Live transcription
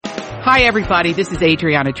Hi, everybody. This is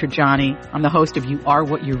Adriana Trajani. I'm the host of You Are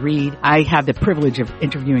What You Read. I have the privilege of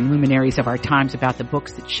interviewing luminaries of our times about the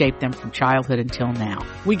books that shaped them from childhood until now.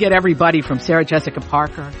 We get everybody from Sarah Jessica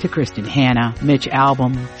Parker to Kristen Hanna, Mitch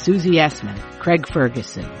Albom, Susie Essman, Craig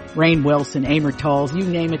Ferguson, Rainn Wilson, Amor Towles, you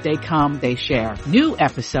name it, they come, they share. New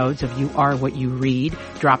episodes of You Are What You Read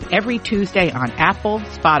drop every Tuesday on Apple,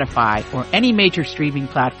 Spotify, or any major streaming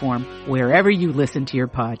platform wherever you listen to your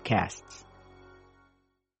podcasts.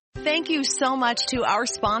 Thank you so much to our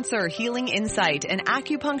sponsor, Healing Insight, an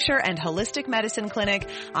acupuncture and holistic medicine clinic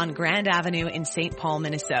on Grand Avenue in St. Paul,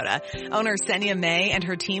 Minnesota. Owner Senya May and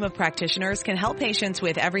her team of practitioners can help patients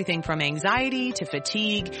with everything from anxiety to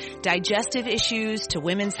fatigue, digestive issues to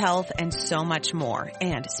women's health, and so much more.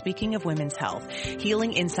 And speaking of women's health,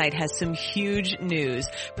 Healing Insight has some huge news.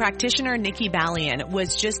 Practitioner Nikki Ballian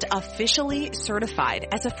was just officially certified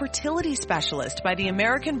as a fertility specialist by the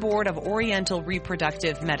American Board of Oriental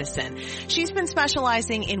Reproductive Medicine. She's been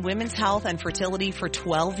specializing in women's health and fertility for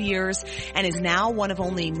 12 years and is now one of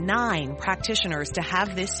only 9 practitioners to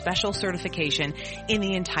have this special certification in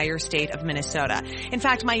the entire state of Minnesota. In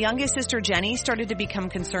fact, my youngest sister Jenny started to become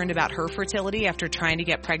concerned about her fertility after trying to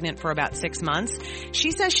get pregnant for about 6 months.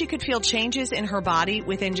 She says she could feel changes in her body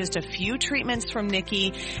within just a few treatments from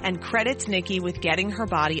Nikki and credits Nikki with getting her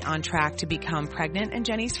body on track to become pregnant, and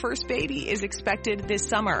Jenny's first baby is expected this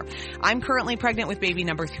summer. I'm currently pregnant with baby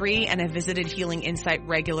number 3 and have visited Healing Insight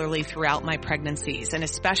regularly throughout my pregnancies, and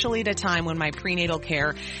especially at a time when my prenatal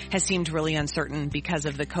care has seemed really uncertain because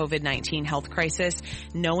of the COVID-19 health crisis.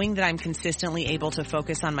 Knowing that I'm consistently able to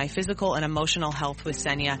focus on my physical and emotional health with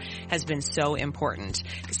Senya has been so important.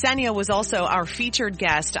 Senya was also our featured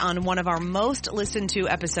guest on one of our most listened to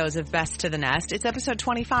episodes of Best to the Nest. It's episode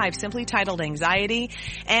 25, simply titled Anxiety,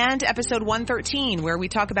 and episode 113, where we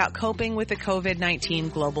talk about coping with the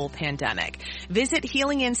COVID-19 global pandemic. Visit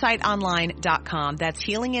HealingInsightOnline.com. That's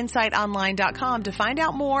HealingInsightOnline.com to find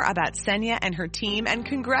out more about Senya and her team. And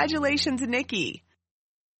congratulations, Nikki.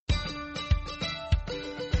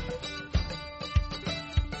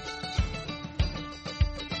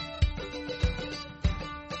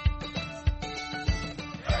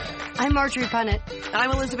 I'm Marjorie Punnett. I'm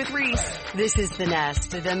Elizabeth Reese. This is The Nest,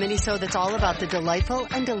 the mini-show that's all about the delightful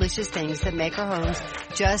and delicious things that make our homes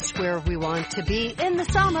just where we want to be in the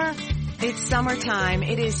summer. It's summertime.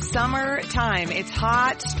 It is summertime. It's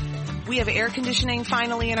hot. We have air conditioning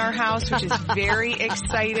finally in our house, which is very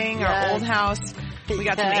exciting. Yes. Our old house. We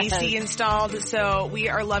got some AC installed, so we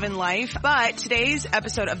are loving life. But today's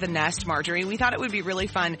episode of The Nest, Marjorie, we thought it would be really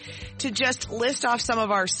fun to just list off some of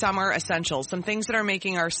our summer essentials, some things that are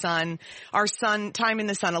making our time in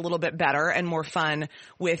the sun a little bit better and more fun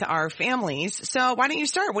with our families. So why don't you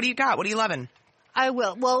start? What do you got? What are you loving? I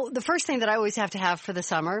will. Well, the first thing that I always have to have for the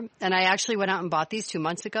summer, and I actually went out and bought these 2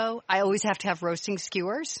 months ago, I always have to have roasting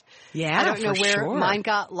skewers. Yeah, I don't know where sure. Mine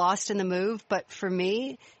got lost in the move, but for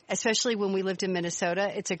me, especially when we lived in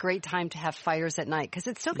Minnesota, it's a great time to have fires at night because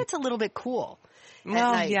it still gets a little bit cool at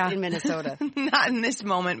night in Minnesota. Not in this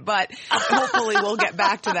moment, but hopefully we'll get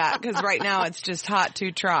back to that because right now it's just hot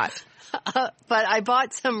to trot. But I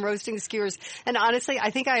bought some roasting skewers, and honestly,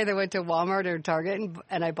 I think I either went to Walmart or Target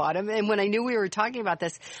and I bought them. And when I knew we were talking about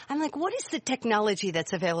this, I'm like, what is the technology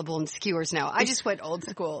that's available in skewers now? I just went old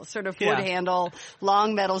school, sort of wood handle,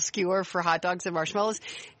 long metal skewer for hot dogs and marshmallows.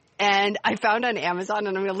 And I found on Amazon, and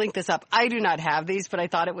I'm going to link this up. I do not have these, but I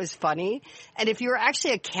thought it was funny. And if you're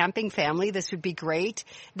actually a camping family, this would be great.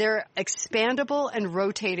 They're expandable and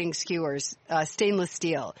rotating skewers, stainless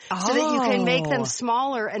steel, so that you can make them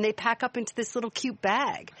smaller, and they pack up into this little cute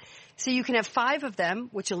bag. So you can have 5 of them,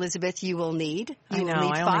 which, Elizabeth, you will need. You will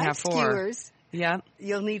need I only 5 have 4. skewers. Yeah.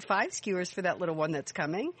 You'll need 5 skewers for that little one that's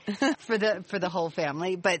coming for the whole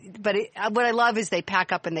family. But what I love is they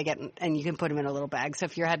pack up and you can put them in a little bag. So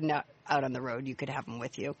if you're heading out on the road, you could have them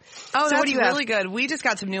with you. Oh, so that's really good. We just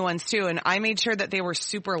got some new ones too, and I made sure that they were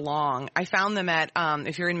super long. I found them at,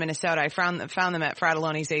 if you're in Minnesota, I found them at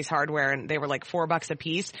Frattallone's Ace Hardware, and they were like $4 a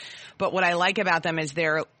piece. But what I like about them is they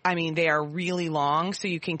are really long, so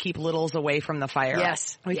you can keep littles away from the fire.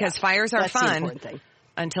 Yes. Because fires are that's fun. The important thing.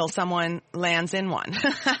 Until someone lands in one.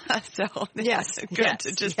 So yes, good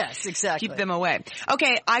to just exactly. keep them away.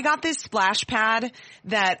 Okay, I got this splash pad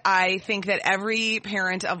that I think that every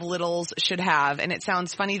parent of littles should have. And it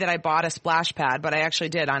sounds funny that I bought a splash pad, but I actually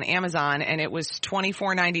did on Amazon, and it was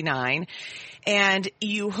 $24.99. And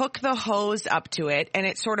you hook the hose up to it, and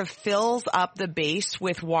it sort of fills up the base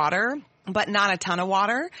with water, but not a ton of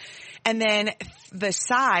water. And then the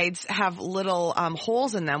sides have little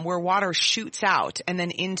holes in them where water shoots out and then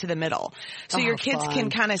into the middle. So your kids can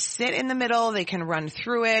kind of sit in the middle. They can run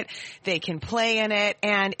through it. They can play in it.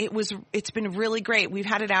 And it's been really great. We've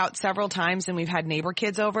had it out several times, and we've had neighbor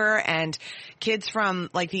kids over, and kids from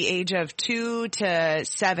like the age of 2 to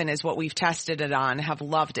 7 is what we've tested it on, have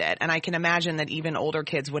loved it. And I can imagine that even older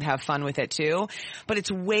kids would have fun with it too. But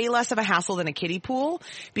it's way less of a hassle than a kiddie pool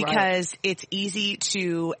because it's easy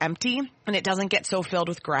to empty, and it doesn't get so filled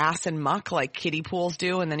with grass and muck like kiddie pools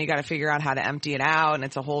do. And then you got to figure out how to empty it out, and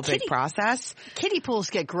it's a whole big process. Kiddie pools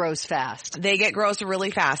get gross fast. They get gross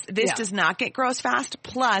really fast. This does not get gross fast.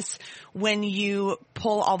 Plus, when you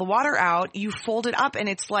pull all the water out, you fold it up, and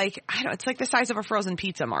it's like, I don't know, it's like the size of a frozen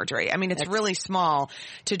pizza, Marjorie. I mean, it's really small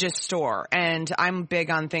to just store. And I'm big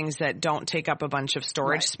on things that don't take up a bunch of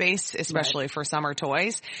storage space, especially for summer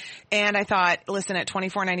toys. And I thought, listen, at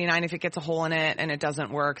 $24.99, if it gets a hole in it and it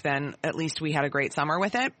doesn't work, then at least we had a great summer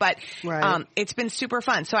with it. But it's been super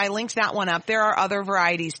fun. So I linked that one up. There are other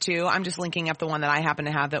varieties too. I'm just linking up the one that I happen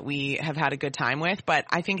to have that we have had a good time with. But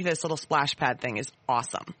I think this little splash pad thing is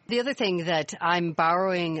awesome. The other thing that I'm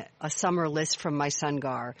borrowing a summer list from my son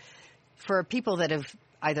Gar, for people that have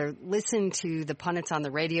either listened to the Punnets on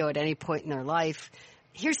the radio at any point in their life,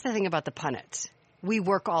 here's the thing about the Punnets. We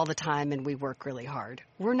work all the time, and we work really hard.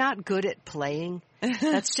 We're not good at playing.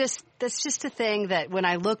 That's just a thing that when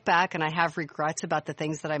I look back and I have regrets about the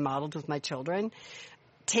things that I modeled with my children,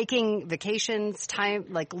 taking vacations, time,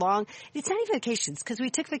 like long, it's not even vacations because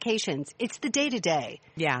we took vacations. It's the day to day.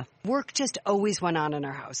 Yeah. Work just always went on in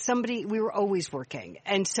our house. We were always working.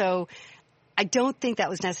 And so I don't think that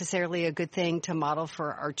was necessarily a good thing to model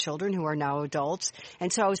for our children who are now adults.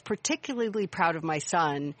 And so I was particularly proud of my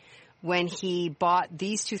son when he bought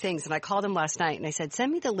these two things. And I called him last night and I said,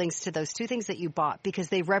 send me the links to those two things that you bought because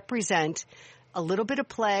they represent a little bit of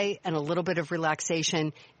play and a little bit of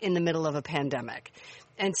relaxation in the middle of a pandemic.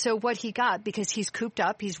 And so what he got, because he's cooped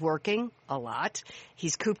up, he's working a lot.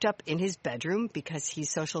 He's cooped up in his bedroom because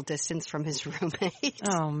he's social distanced from his roommate.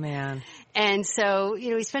 Oh, man. And so,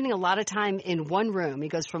 he's spending a lot of time in one room. He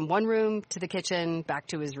goes from one room to the kitchen, back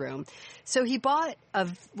to his room. So he bought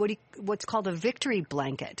what's called a victory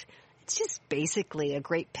blanket. It's just basically a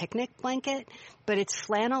great picnic blanket, but it's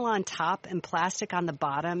flannel on top and plastic on the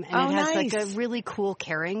bottom, and it has like a really cool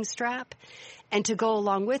carrying strap. And to go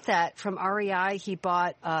along with that, from REI, he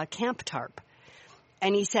bought a camp tarp.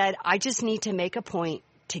 And he said, I just need to make a point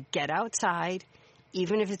to get outside,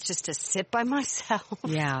 even if it's just to sit by myself,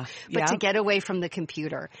 but to get away from the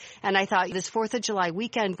computer. And I thought this 4th of July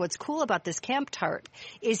weekend, what's cool about this camp tarp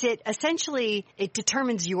is it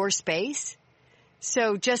determines your space.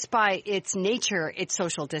 So just by its nature, it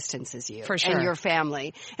social distances you and your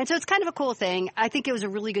family. And so it's kind of a cool thing. I think it was a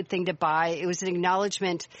really good thing to buy. It was an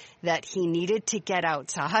acknowledgement that he needed to get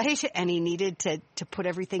outside and he needed to put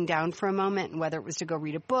everything down for a moment, and whether it was to go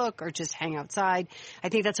read a book or just hang outside. I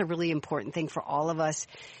think that's a really important thing for all of us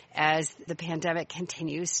as the pandemic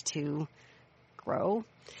continues to grow.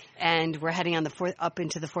 And we're heading on up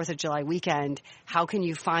into the 4th of July weekend. How can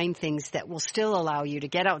you find things that will still allow you to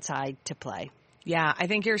get outside to play? Yeah, I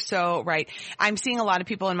think you're so right. I'm seeing a lot of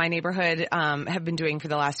people in my neighborhood have been doing for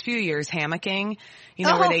the last few years hammocking,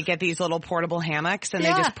 where they get these little portable hammocks and they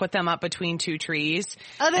just put them up between two trees.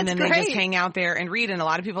 Oh, that's and then great. They just hang out there and read. And a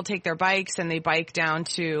lot of people take their bikes and they bike down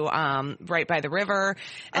to right by the river,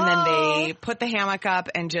 and then they put the hammock up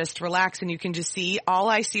and just relax. And you can just see, all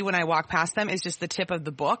I see when I walk past them is just the tip of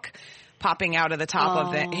the book popping out of the top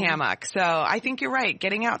of the hammock. So I think you're right.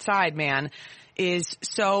 Getting outside, man, is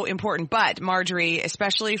so important. But Marjorie,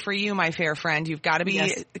 especially for you, my fair friend, you've got to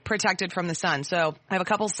be protected from the sun. So I have a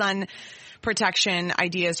couple sun protection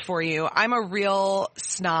ideas for you. I'm a real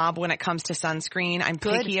snob when it comes to sunscreen. I'm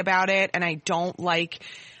picky about it, and I don't like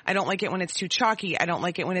it when it's too chalky. I don't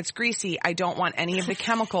like it when it's greasy. I don't want any of the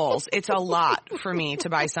chemicals. It's a lot for me to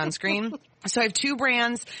buy sunscreen. So I have two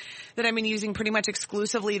brands that I've been using pretty much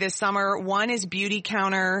exclusively this summer. One is Beauty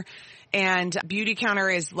Counter. And Beauty Counter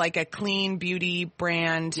is like a clean beauty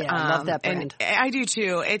brand. Yeah, I love that brand. And I do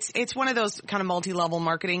too. It's one of those kind of multi-level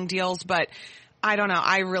marketing deals, but I don't know.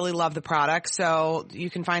 I really love the product. So you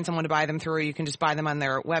can find someone to buy them through, or you can just buy them on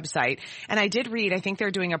their website. And I did read, I think they're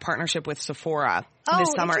doing a partnership with Sephora this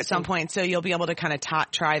summer at some point. So you'll be able to kind of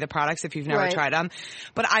try the products if you've never tried them.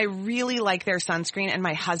 But I really like their sunscreen, and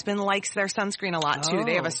my husband likes their sunscreen a lot too.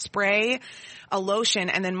 They have a spray, a lotion,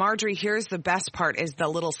 and then Marjorie, here's the best part, is the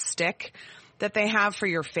little stick that they have for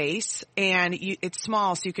your face, and it's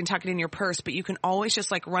small, so you can tuck it in your purse, but you can always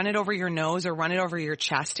just like run it over your nose or run it over your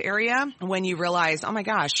chest area when you realize, oh my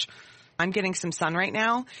gosh, I'm getting some sun right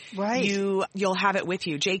now. Right. You'll have it with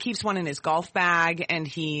you. Jay keeps one in his golf bag and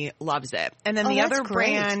he loves it. And then the other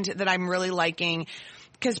brand that I'm really liking,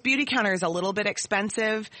 because Beautycounter is a little bit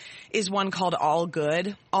expensive, is one called All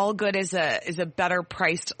Good. All Good is a better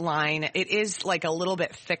priced line. It is like a little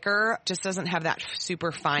bit thicker, just doesn't have that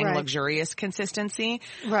super fine, luxurious consistency.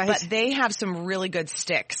 Right. But they have some really good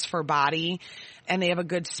sticks for body, and they have a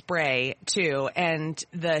good spray too. And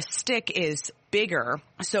the stick is bigger.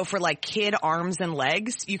 So for like kid arms and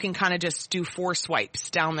legs, you can kind of just do 4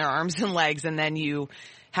 swipes down their arms and legs, and then you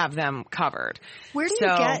have them covered. Where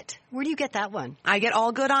do you get that one? I get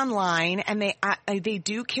All Good online, and they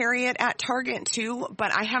do carry it at Target too,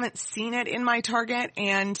 but I haven't seen it in my Target.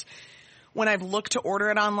 And when I've looked to order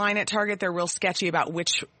it online at Target, they're real sketchy about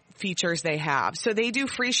which features they have. So they do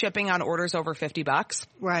free shipping on orders over $50.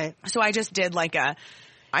 Right. So I just did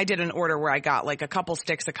I did an order where I got like a couple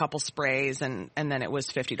sticks, a couple sprays, and then it was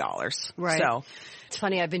 $50. Right. So it's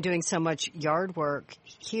funny. I've been doing so much yard work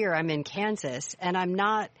here. I'm in Kansas, and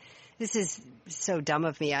this is so dumb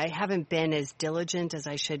of me. I haven't been as diligent as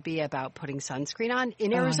I should be about putting sunscreen on.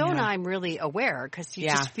 In Arizona, I'm really aware because you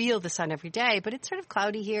just feel the sun every day, but it's sort of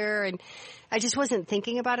cloudy here, and I just wasn't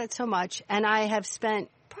thinking about it so much. And I have spent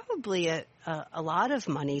probably a lot of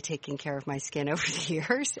money taking care of my skin over the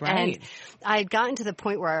years. Right. And I had gotten to the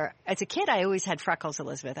point where as a kid, I always had freckles,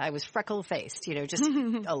 Elizabeth. I was freckle-faced, just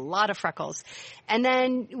a lot of freckles. And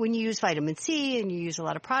then when you use vitamin C and you use a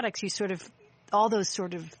lot of products, all those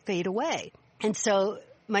sort of fade away. And so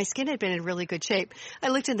my skin had been in really good shape. I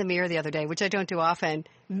looked in the mirror the other day, which I don't do often.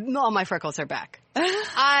 All my freckles are back.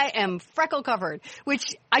 I am freckle covered,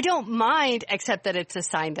 which I don't mind, except that it's a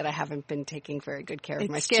sign that I haven't been taking very good care of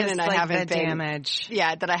my skin, and I haven't been damage.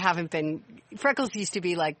 Yeah, that I haven't been. Freckles used to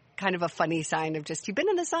be like kind of a funny sign of just you've been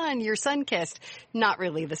in the sun, you're sun kissed. Not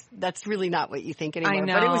really. That's really not what you think anymore. I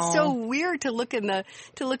know. But it was so weird to look in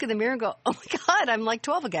the mirror and go, oh my God, I'm like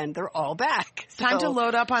 12 again. They're all back. So, time to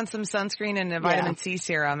load up on some sunscreen and a vitamin C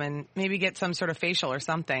serum, and maybe get some sort of facial or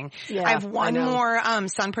something. Yeah, I have one more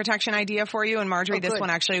sun protection idea for you, and Marjorie, this good. one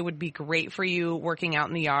actually would be great for you working out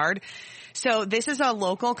in the yard. So this is a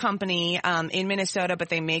local company in Minnesota, but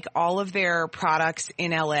they make all of their products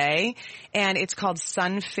in LA, and it's called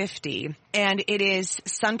Sun 50, and it is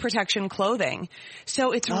sun protection clothing.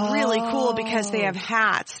 So it's really cool because they have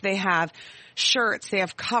hats, they have shirts, they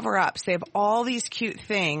have cover-ups, they have all these cute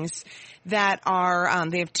things that are,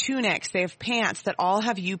 they have tunics, they have pants that all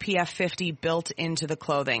have UPF 50 built into the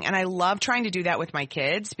clothing. And I love trying to do that with my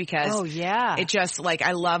kids because it just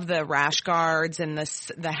I love the rash guards and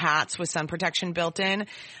the hats with sun protection built in,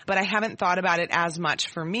 but I haven't thought about it as much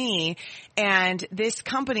for me. And this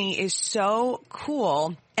company is so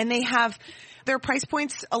cool, and they have their price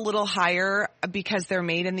point's a little higher because they're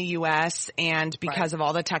made in the U.S. and because of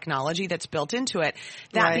all the technology that's built into it.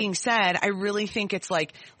 That being said, I really think it's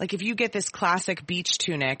like if you get this classic beach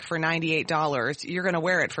tunic for $98, you're going to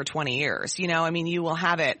wear it for 20 years. You will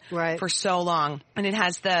have it for so long. And it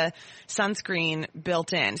has the sunscreen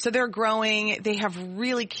built in. So they're growing. They have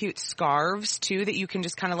really cute scarves too that you can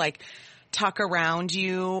just kind of tuck around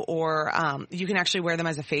you, or you can actually wear them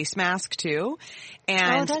as a face mask too.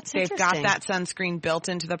 And they've got that sunscreen built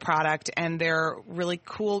into the product, and they're really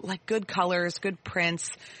cool, good colors, good prints,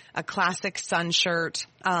 a classic sun shirt.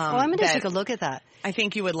 I'm going to take a look at that. I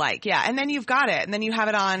think you would like. Yeah. And then you've got it, and then you have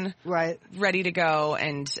it on ready to go,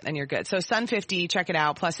 and you're good. So Sun 50, check it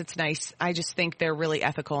out. Plus it's nice. I just think they're really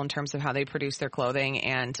ethical in terms of how they produce their clothing,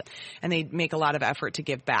 and they make a lot of effort to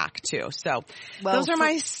give back too. So those are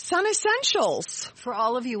my sun essentials. For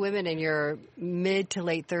all of you women in your mid to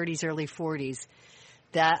late 30s, early 40s,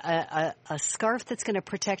 that a scarf that's going to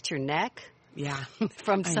protect your neck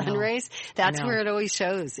from sun rays, that's where it always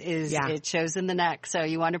shows, it shows in the neck. So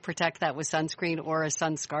you want to protect that with sunscreen or a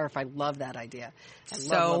sun scarf. I love that idea.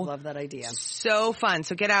 Love that idea. So fun.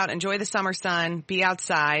 So get out, enjoy the summer sun, be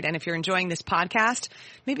outside. And if you're enjoying this podcast,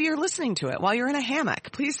 maybe you're listening to it while you're in a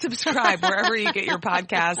hammock. Please subscribe wherever you get your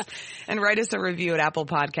podcasts, and write us a review at Apple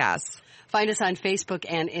Podcasts. Find us on Facebook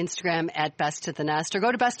and Instagram at Best at the Nest, or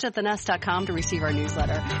go to bestatthenest.com to receive our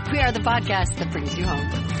newsletter. We are the podcast that brings you home.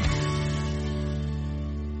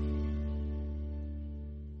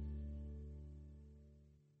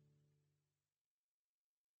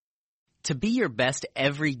 To be your best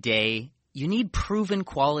every day, you need proven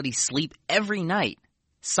quality sleep every night.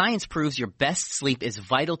 Science proves your best sleep is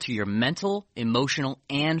vital to your mental, emotional,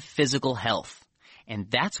 and physical health. And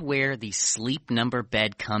that's where the Sleep Number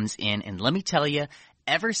bed comes in. And let me tell you,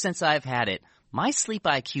 ever since I've had it, my Sleep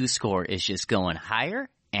IQ score is just going higher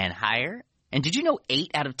and higher. And did you know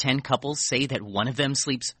 8 out of 10 couples say that one of them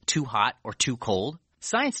sleeps too hot or too cold?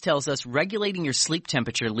 Science tells us regulating your sleep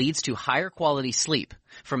temperature leads to higher quality sleep.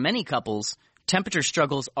 For many couples, temperature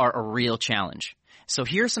struggles are a real challenge. So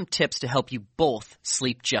here are some tips to help you both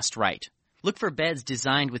sleep just right. Look for beds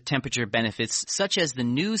designed with temperature benefits such as the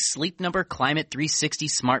new Sleep Number Climate 360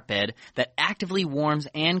 smart bed that actively warms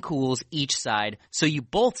and cools each side so you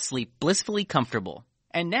both sleep blissfully comfortable.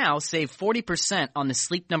 And now save 40% on the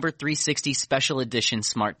Sleep Number 360 Special Edition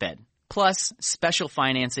smart bed. Plus, special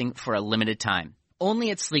financing for a limited time. Only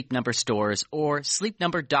at Sleep Number stores or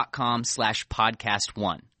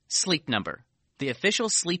sleepnumber.com/podcast1. Sleep Number, the official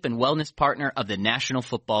sleep and wellness partner of the National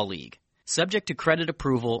Football League. Subject to credit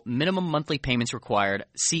approval, minimum monthly payments required.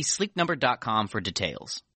 See sleepnumber.com for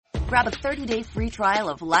details. Grab a 30-day free trial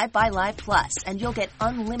of Live by Live Plus, and you'll get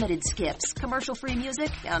unlimited skips, commercial-free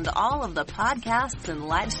music, and all of the podcasts and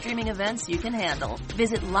live streaming events you can handle.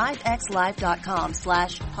 Visit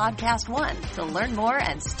livexlive.com/podcast1 to learn more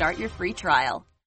and start your free trial.